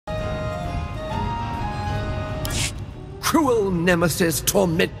cruel nemesis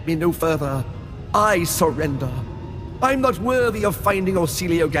torment me no further. I surrender. I'm not worthy of finding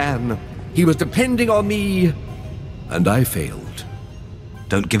Orsilio Gan. He was depending on me, and I failed.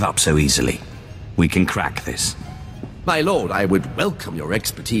 Don't give up so easily. We can crack this. My lord, I would welcome your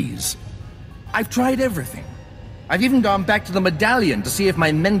expertise. I've tried everything. I've even gone back to the medallion to see if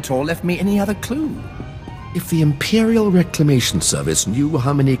my mentor left me any other clue. If the Imperial Reclamation Service knew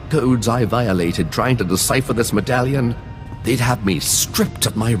how many codes I violated trying to decipher this medallion, they'd have me stripped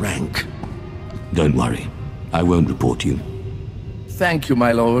of my rank. Don't worry. I won't report you. Thank you,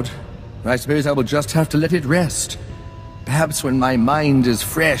 my lord. I suppose I will just have to let it rest. Perhaps when my mind is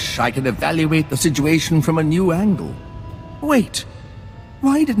fresh, I can evaluate the situation from a new angle. Wait,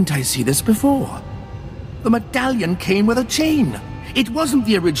 why didn't I see this before? The medallion came with a chain. It wasn't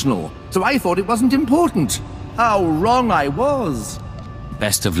the original, so I thought it wasn't important. How wrong I was.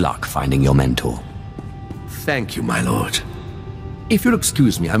 Best of luck finding your mentor. Thank you, my lord. If you'll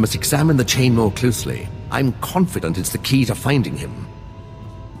excuse me, I must examine the chain more closely. I'm confident it's the key to finding him.